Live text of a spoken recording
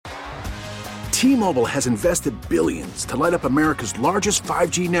T-Mobile has invested billions to light up America's largest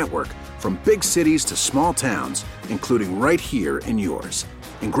 5G network, from big cities to small towns, including right here in yours.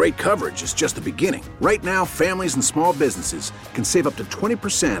 And great coverage is just the beginning. Right now, families and small businesses can save up to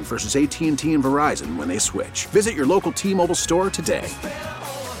 20% versus AT&T and Verizon when they switch. Visit your local T-Mobile store today.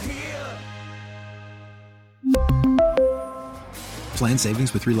 Plan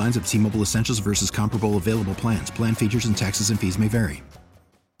savings with 3 lines of T-Mobile Essentials versus comparable available plans. Plan features and taxes and fees may vary.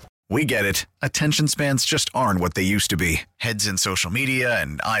 We get it. Attention spans just aren't what they used to be. Heads in social media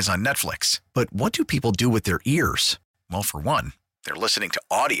and eyes on Netflix. But what do people do with their ears? Well, for one, they're listening to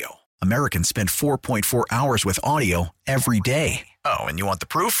audio. Americans spend 4.4 hours with audio every day. Oh, and you want the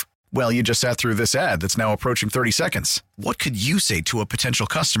proof? Well, you just sat through this ad that's now approaching 30 seconds. What could you say to a potential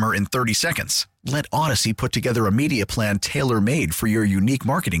customer in 30 seconds? Let Odyssey put together a media plan tailor-made for your unique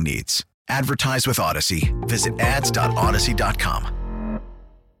marketing needs. Advertise with Odyssey. Visit ads.odyssey.com.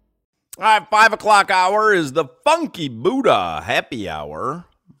 All right, 5 o'clock hour is the Funky Buddha Happy Hour.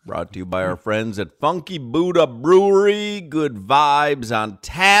 Brought to you by our friends at Funky Buddha Brewery. Good vibes on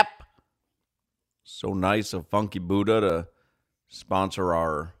tap. So nice of Funky Buddha to sponsor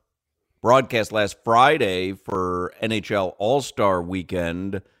our broadcast last Friday for NHL All-Star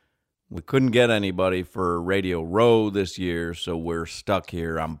Weekend. We couldn't get anybody for Radio Row this year, so we're stuck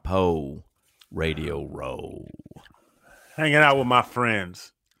here on Poe Radio Row. Hanging out with my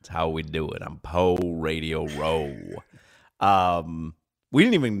friends. That's how we do it on Poe Radio Row. We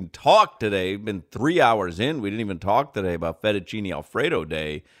didn't even talk today. Been 3 hours in. We didn't even talk today about Fettuccine Alfredo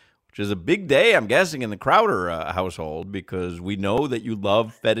Day, which is a big day, I'm guessing, in the Crowder household, because we know that you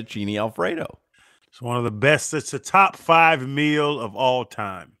love Fettuccine Alfredo. It's one of the best. It's a top 5 meal of all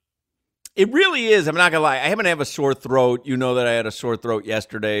time. It really is. I'm not going to lie. I haven't had a sore throat. You know that I had a sore throat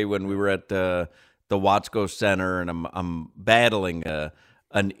yesterday when we were at the Watsco Center, and I'm battling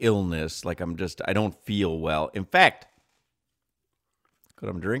an illness. Like I don't feel well. In fact, what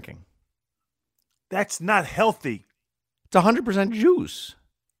I'm drinking. That's not healthy. It's 100% juice.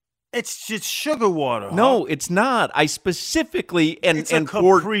 It's just sugar water. No, it's not. I specifically it's a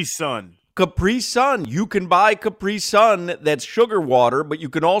Capri Sun. Capri Sun. You can buy Capri Sun that's sugar water, but you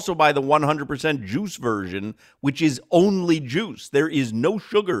can also buy the 100% juice version, which is only juice. There is no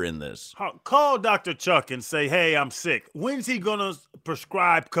sugar in this. Call Dr. Chuck and say, hey, I'm sick. When's he going to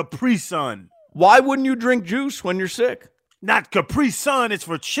prescribe Capri Sun? Why wouldn't you drink juice when you're sick? Not Capri Sun. It's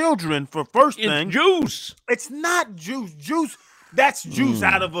for children, for first thing. It's juice. It's not juice. Juice, that's juice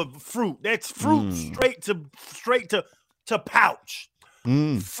out of a fruit. That's fruit straight to pouch.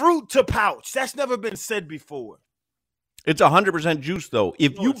 Fruit to pouch. That's never been said before. It's 100% juice, though.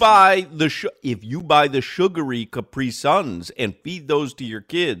 If you buy the sugary Capri Suns and feed those to your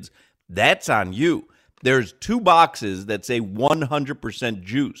kids, that's on you. There's 2 boxes that say 100%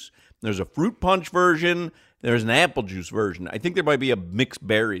 juice. There's a fruit punch version. There's an apple juice version. I think there might be a mixed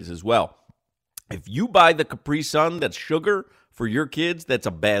berries as well. If you buy the Capri Sun that's sugar for your kids, that's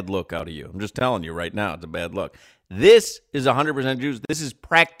a bad look out of you. I'm just telling you right now, it's a bad look. This is 100% juice. This is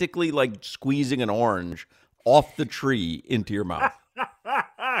practically like squeezing an orange off the tree into your mouth.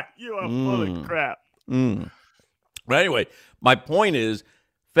 You are full of crap. But anyway, my point is,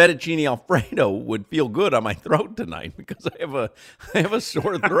 Fettuccine Alfredo would feel good on my throat tonight because I have a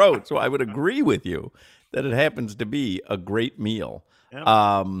sore throat. So I would agree with you that it happens to be a great meal. Yep.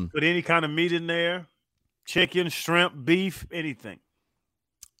 Put any kind of meat in there, chicken, shrimp, beef, anything.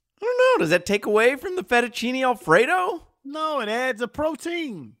 I don't know. Does that take away from the Fettuccine Alfredo? No, it adds a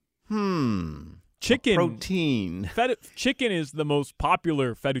protein. Chicken. Protein. Chicken is the most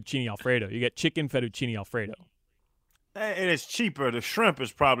popular Fettuccine Alfredo. You get chicken Fettuccine Alfredo. And it's cheaper. The shrimp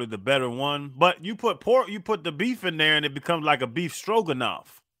is probably the better one. But you put pork, you put the beef in there, and it becomes like a beef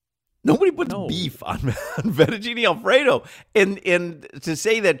stroganoff. Nobody puts beef on Fettuccine Alfredo. And to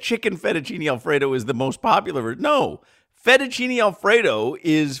say that chicken Fettuccine Alfredo is the most popular, no. Fettuccine Alfredo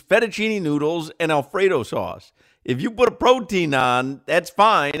is fettuccine noodles and Alfredo sauce. If you put a protein on, that's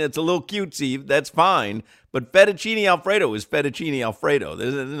fine. It's a little cutesy. That's fine. But Fettuccine Alfredo is Fettuccine Alfredo.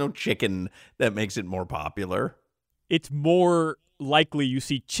 There's no chicken that makes it more popular. It's more likely you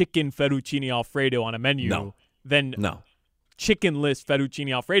see chicken Fettuccine Alfredo on a menu than chickenless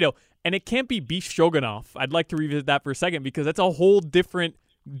Fettuccine Alfredo. And it can't be beef stroganoff. I'd like to revisit that for a second because that's a whole different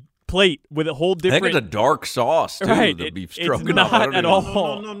plate with a whole different. I think it's a dark sauce, too, right. the beef stroganoff. It's not at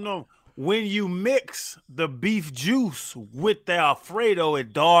all. No. When you mix the beef juice with the Alfredo,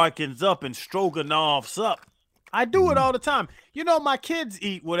 it darkens up and stroganoffs up. I do it all the time. You know, my kids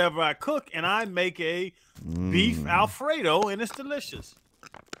eat whatever I cook, and I make a beef Alfredo, and it's delicious.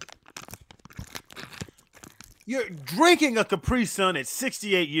 You're drinking a Capri Sun at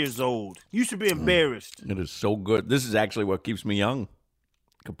 68 years old. You should be embarrassed. It is so good. This is actually what keeps me young.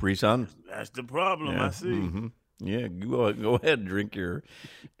 Capri Sun. That's the problem, I see. Mm-hmm. Yeah, go ahead, drink your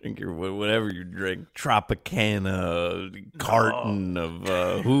whatever you drink. Tropicana, carton of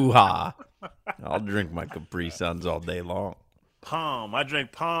hoo-ha. I'll drink my Capri Suns all day long. Palm. I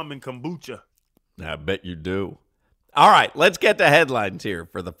drink Palm and kombucha. I bet you do. All right, let's get to headlines here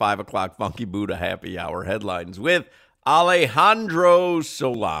for the 5 o'clock Funky Buddha Happy Hour headlines with Alejandro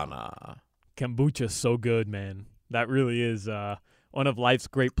Solana. Kombucha's so good, man. That really is one of life's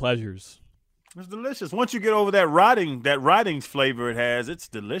great pleasures. It's delicious. Once you get over that rotting flavor it has, it's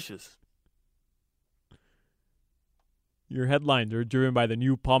delicious. Your headlines are driven by the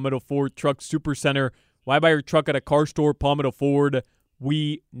new Palmetto Ford Truck Supercenter. Why buy your truck at a car store? Palmetto Ford.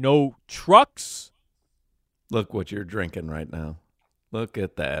 We know trucks. Look what you're drinking right now. Look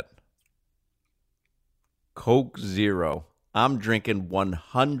at that. Coke Zero. I'm drinking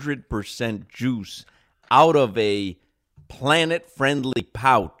 100% juice out of a planet-friendly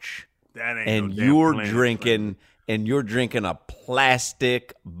pouch. That ain't and no you're drinking a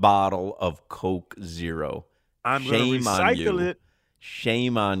plastic bottle of Coke Zero. I'm going to recycle it.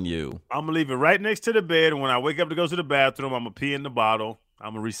 Shame on you. I'm going to leave it right next to the bed, and when I wake up to go to the bathroom, I'm going to pee in the bottle.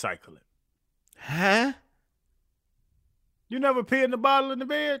 I'm going to recycle it. Huh? You never pee in the bottle in the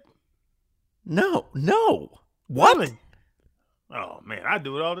bed? No. What? Really? Oh, man, I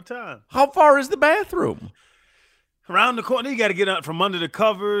do it all the time. How far is the bathroom? Around the corner. You got to get out from under the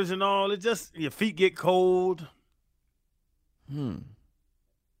covers and all. It just, your feet get cold.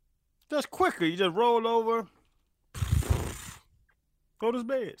 Just quicker. You just roll over. Go to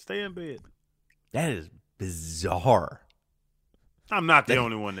bed. Stay in bed. That is bizarre. I'm not the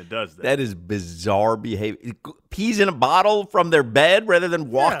only one that does that. That is bizarre behavior. Peas in a bottle from their bed rather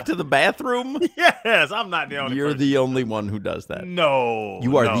than walk to the bathroom? Yes, I'm not the only You're person. the only one who does that. No.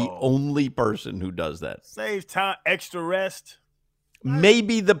 You are the only person who does that. Saves time, extra rest.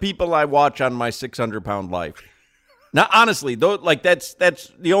 Maybe the people I watch on my 600-pound life. Now, honestly, though, like that's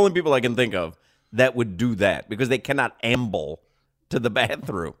the only people I can think of that would do that because they cannot amble to the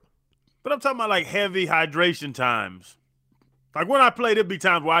bathroom. But I'm talking about like heavy hydration times. Like when I play, there'd be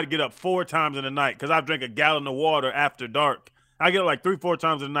times where I'd get up 4 times in the night because I drink a gallon of water after dark. I get up like 3-4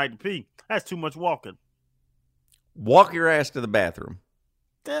 times in the night to pee. That's too much walking. Walk your ass to the bathroom.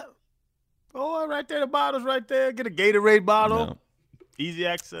 Yeah. Oh, right there. The bottle's right there. Get a Gatorade bottle. No. Easy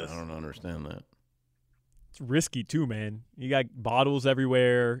access. I don't understand that. It's risky too, man. You got bottles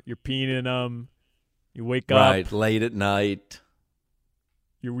everywhere. You're peeing in them. You wake up. Right, late at night.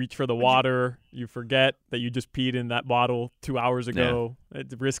 You reach for the water. You forget that you just peed in that bottle 2 hours ago. Yeah.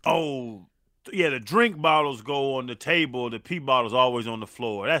 It's risky. Oh, yeah. The drink bottles go on the table. The pee bottle's always on the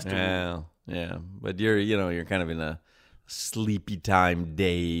floor. That's the rule. Yeah. But you're kind of in a sleepy time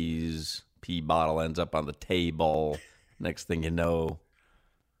daze. Pee bottle ends up on the table. Next thing you know,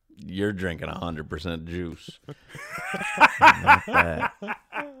 you're drinking 100% juice. Not bad.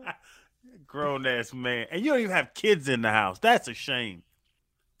 Grown ass man, and you don't even have kids in the house. That's a shame.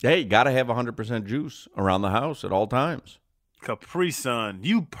 Hey, you got to have 100% juice around the house at all times. Capri Sun,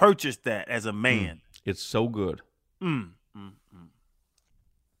 you purchased that as a man. It's so good. You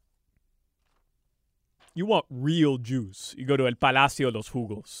want real juice. You go to El Palacio Los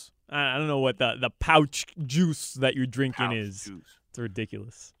Jugos. I don't know what the pouch juice that you're drinking is. Juice. It's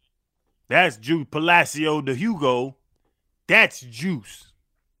ridiculous. That's juice. Palacio de Hugo. That's juice.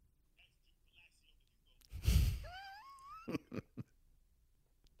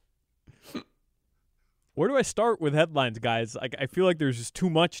 Where do I start with headlines, guys? I feel like there's just too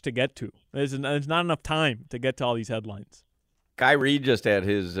much to get to. There's not enough time to get to all these headlines. Kyrie just had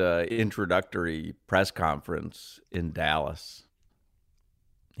his introductory press conference in Dallas.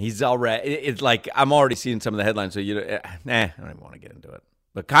 He's already. It's like I'm already seeing some of the headlines. So I don't even want to get into it.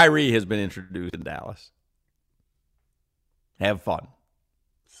 But Kyrie has been introduced in Dallas. Have fun.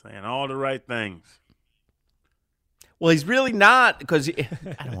 Saying all the right things. Well, he's really not because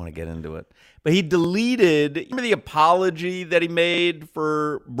I don't want to get into it. But he deleted the apology that he made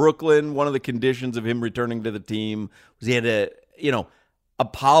for Brooklyn. One of the conditions of him returning to the team was he had to,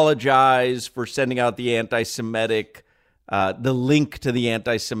 apologize for sending out the anti-Semitic, the link to the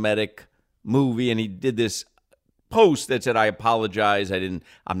anti-Semitic movie. And he did this post that said, "I apologize.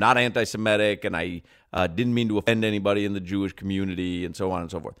 I'm not anti-Semitic, and I didn't mean to offend anybody in the Jewish community," and so on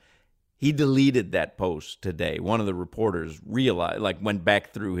and so forth. He deleted that post today. One of the reporters went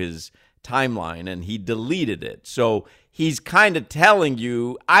back through his timeline and he deleted it. So he's kind of telling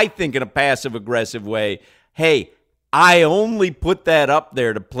you, I think in a passive-aggressive way, hey, I only put that up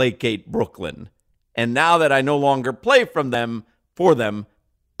there to placate Brooklyn. And now that I no longer play for them,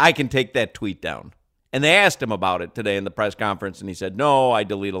 I can take that tweet down. And they asked him about it today in the press conference, and he said, no, I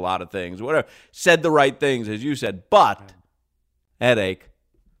delete a lot of things. Whatever. Said the right things, as you said, but headache.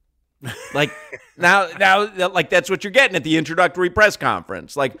 Like, now, like, that's what you're getting at the introductory press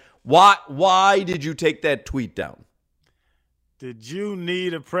conference. Like, why did you take that tweet down? Did you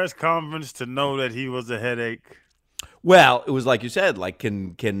need a press conference to know that he was a headache? Well, it was like you said, like,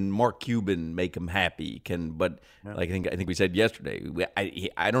 can Mark Cuban make him happy? Like, I think we said yesterday,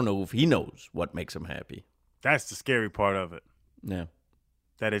 I don't know if he knows what makes him happy. That's the scary part of it. Yeah.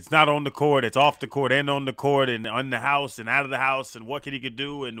 That it's not on the court, it's off the court and on the court and on the house and out of the house and what he could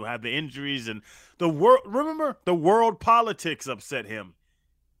do and have the injuries and the world. Remember, the world politics upset him.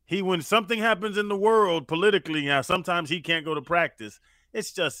 When something happens in the world politically, now sometimes he can't go to practice.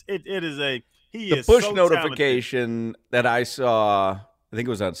 It's just the push so notification that I saw, I think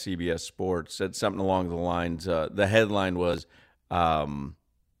it was on CBS Sports, said something along the lines, the headline was,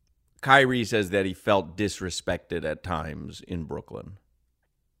 Kyrie says that he felt disrespected at times in Brooklyn.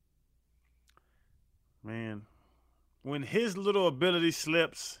 Man, when his little ability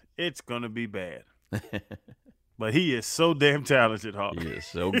slips, it's going to be bad. But he is so damn talented, Hawk. He is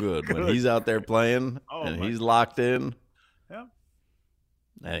so good. When he's out there playing he's locked in. Yeah.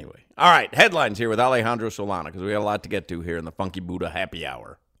 Anyway. All right. Headlines here with Alejandro Solana because we got a lot to get to here in the Funky Buddha Happy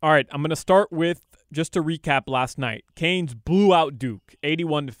Hour. All right. I'm going to start with, just to recap last night, Canes blew out Duke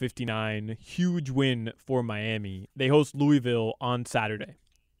 81-59. Huge win for Miami. They host Louisville on Saturday.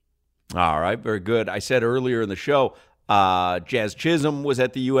 All right. Very good. I said earlier in the show, Jazz Chisholm was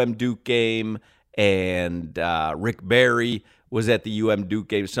at the Duke game. And Rick Barry was at the Duke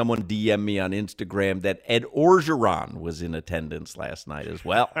game. Someone DM'd me on Instagram that Ed Orgeron was in attendance last night as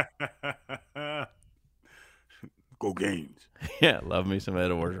well. Go Games. Yeah, love me some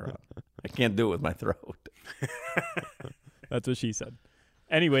Ed Orgeron. I can't do it with my throat. That's what she said.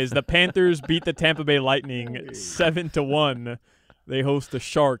 Anyways, the Panthers beat the Tampa Bay Lightning 7-1. They host the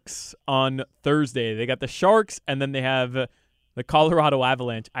Sharks on Thursday. They got the Sharks, and then they have the Colorado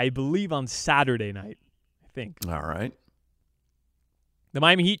Avalanche, I believe, on Saturday night, I think. All right. The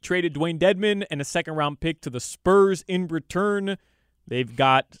Miami Heat traded Dwayne Dedmon and a second-round pick to the Spurs in return. They've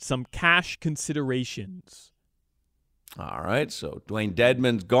got some cash considerations. All right, so Dwayne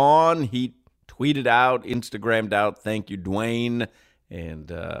Dedmon's gone. He tweeted out, Instagrammed out, thank you, Dwayne, and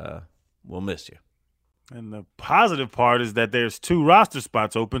we'll miss you. And the positive part is that there's 2 roster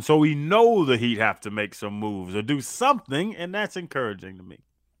spots open, so we know the Heat have to make some moves or do something, and that's encouraging to me.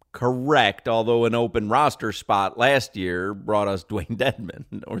 Correct, although an open roster spot last year brought us Dwayne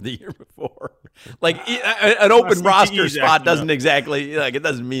Dedmon, or the year before. Like, an open roster spot doesn't exactly, like, it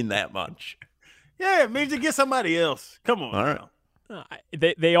doesn't mean that much. Yeah, it means you get somebody else. Come on. All right.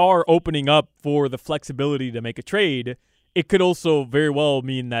 They are opening up for the flexibility to make a trade. It could also very well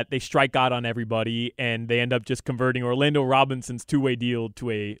mean that they strike out on everybody and they end up just converting Orlando Robinson's 2-way deal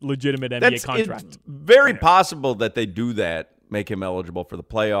to a legitimate NBA contract. It's very possible that they do that, make him eligible for the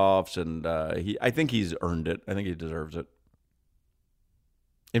playoffs, and I think he's earned it. I think he deserves it.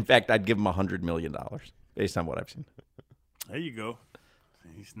 In fact, I'd give him $100 million based on what I've seen. There you go.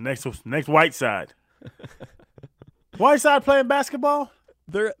 He's next Whiteside. Whiteside playing basketball?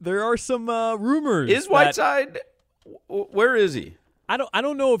 There are some rumors. Is Whiteside? Where is he? I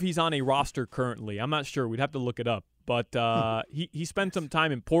don't know if he's on a roster currently. I'm not sure. We'd have to look it up. But he spent some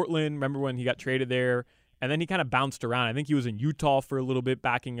time in Portland. Remember when he got traded there? And then he kind of bounced around. I think he was in Utah for a little bit,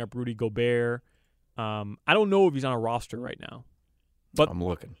 backing up Rudy Gobert. I don't know if he's on a roster right now. But I'm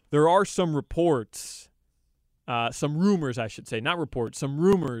looking. There are some reports, some rumors, I should say, not reports, some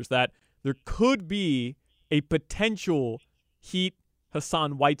rumors that there could be a potential Heat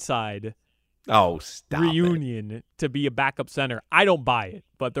Hassan Whiteside reunion to be a backup center. I don't buy it,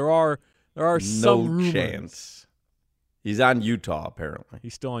 but there are some rumors. No chance. He's on Utah, apparently.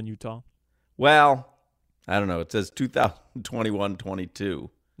 He's still on Utah? Well, I don't know. It says 2021-22.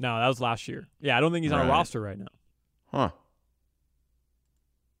 No, that was last year. Yeah, I don't think he's on a roster right now. Huh.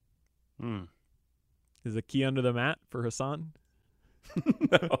 Is the key under the mat for Hassan?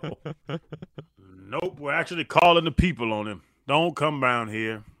 No. Nope, we're actually calling the people on him. Don't come down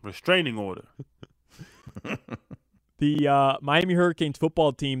here. Restraining order. The Miami Hurricanes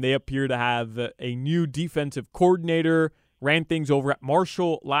football team, they appear to have a new defensive coordinator. Ran things over at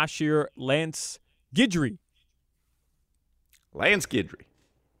Marshall last year, Lance Guidry.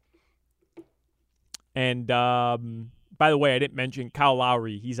 And by the way, I didn't mention Kyle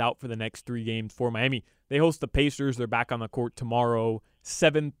Lowry. He's out for the next 3 games for Miami. They host the Pacers. They're back on the court tomorrow,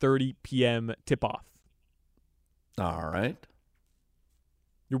 7:30 p.m. tip-off. All right.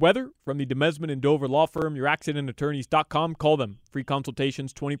 Your weather from the Demesman and Dover Law Firm, youraccidentattorneys.com. Call them. Free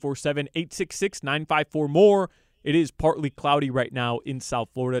consultations 24/7, 866-954-MORE. It is partly cloudy right now in South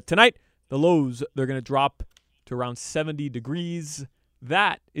Florida. Tonight, the lows, they're going to drop to around 70 degrees.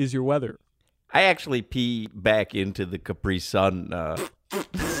 That is your weather. I actually pee back into the Capri Sun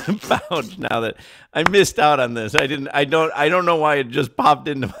pouch now that I missed out on this. I don't know why it just popped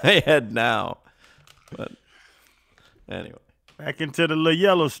into my head now. But anyway. Back into the little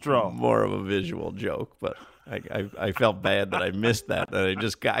yellow straw. More of a visual joke, but I felt bad that I missed that.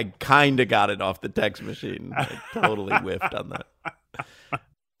 And I kind of got it off the text machine. I totally whiffed on that.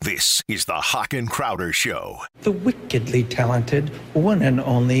 This is the Hawk and Crowder Show. The wickedly talented one and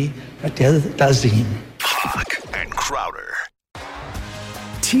only Adele Dazeem. Hawk and Crowder.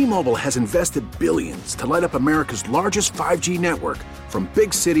 T-Mobile has invested billions to light up America's largest 5G network, from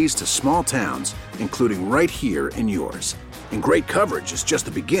big cities to small towns, including right here in yours. And great coverage is just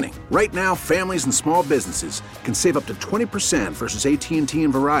the beginning. Right now, families and small businesses can save up to 20% versus AT&T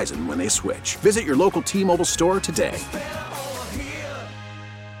and Verizon when they switch. Visit your local T-Mobile store today.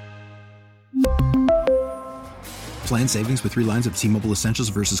 Plan savings with 3 lines of T-Mobile Essentials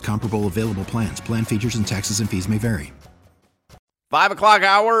versus comparable available plans. Plan features and taxes and fees may vary. 5 o'clock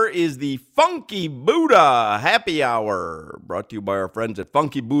hour is the Funky Buddha Happy Hour, brought to you by our friends at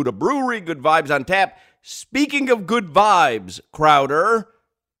Funky Buddha Brewery. Good vibes on tap. Speaking of good vibes, Crowder,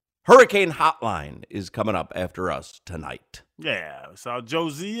 Hurricane Hotline is coming up after us tonight. Yeah, I saw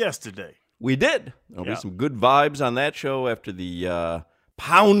Josie yesterday. We did. There'll be some good vibes on that show after the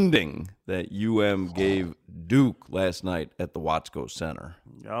pounding that UM gave Duke last night at the Watsco Center.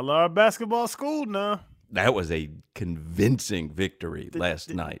 Y'all are a basketball school now. That was a convincing victory last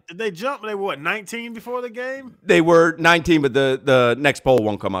night. Did they jump? They were, 19 before the game? They were 19, but the next poll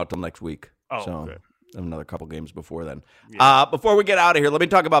won't come out till next week. Oh, so okay. Another couple games before then. Yeah. Before we get out of here, let me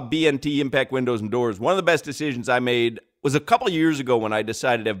talk about BNT Impact Windows and Doors. One of the best decisions I made was a couple years ago when I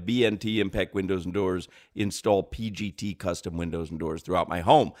decided to have BNT Impact Windows and Doors install PGT custom windows and doors throughout my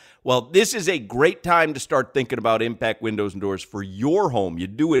home. Well, this is a great time to start thinking about Impact Windows and Doors for your home. You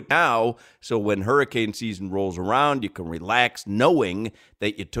do it now, so when hurricane season rolls around, you can relax knowing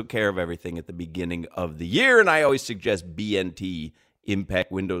that you took care of everything at the beginning of the year. And I always suggest BNT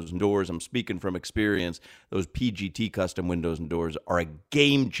Impact Windows and Doors. I'm speaking from experience. Those PGT custom windows and doors are a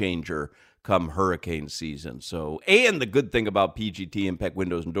game changer come hurricane season. So, and the good thing about PGT Impact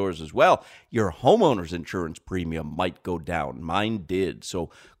Windows and Doors as well, your homeowner's insurance premium might go down. Mine did.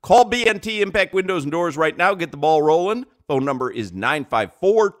 So call BNT Impact Windows and Doors right now. Get the ball rolling. Phone number is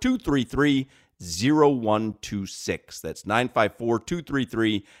 954-233-0126. That's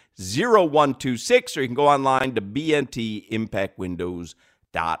 954-233-0126, or you can go online to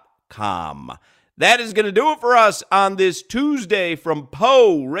bntimpactwindows.com. That is going to do it for us on this Tuesday from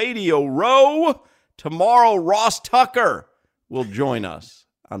Poe Radio Row. Tomorrow, Ross Tucker will join us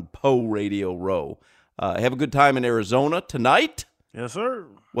on Poe Radio Row. Have a good time in Arizona tonight. Yes, sir.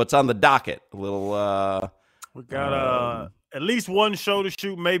 What's on the docket? A little... we got at least one show to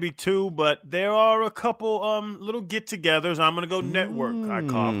shoot, maybe two, but there are a couple little get-togethers. I'm going to go network. I'm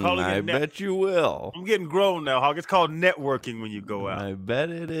calling it bet you will. I'm getting grown now, Hawk. It's called networking when you go out. I bet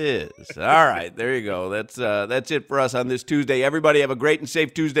it is. All right, there you go. That's it for us on this Tuesday. Everybody have a great and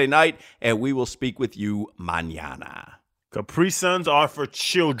safe Tuesday night, and we will speak with you mañana. Capri Suns are for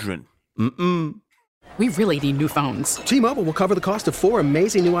children. We really need new phones. T-Mobile will cover the cost of 4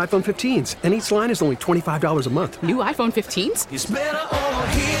 amazing new iPhone 15s, and each line is only $25 a month. New iPhone 15s? It's better over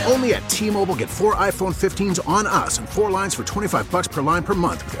here. Only at T-Mobile, get 4 iPhone 15s on us and 4 lines for $25 per line per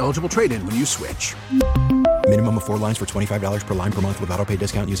month with eligible trade-in when you switch. Minimum of 4 lines for $25 per line per month with autopay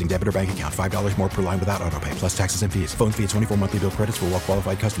discount using debit or bank account. $5 more per line without autopay, plus taxes and fees. Phone fee at 24 monthly bill credits for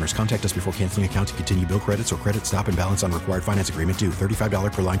well-qualified customers. Contact us before canceling account to continue bill credits or credit stop and balance on required finance agreement due.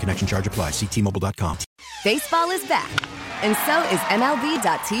 $35 per line connection charge applies. See T-Mobile.com. Baseball is back, and so is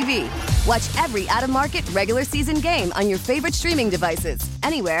MLB.tv. Watch every out-of-market regular season game on your favorite streaming devices.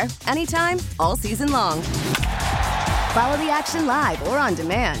 Anywhere, anytime, all season long. Follow the action live or on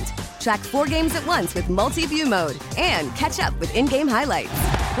demand. Track 4 games at once with multi-view mode and catch up with in-game highlights.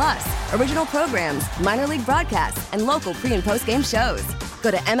 Plus, original programs, minor league broadcasts, and local pre- and post-game shows. Go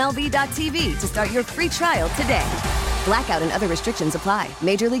to MLB.tv to start your free trial today. Blackout and other restrictions apply.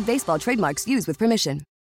 Major League Baseball trademarks used with permission.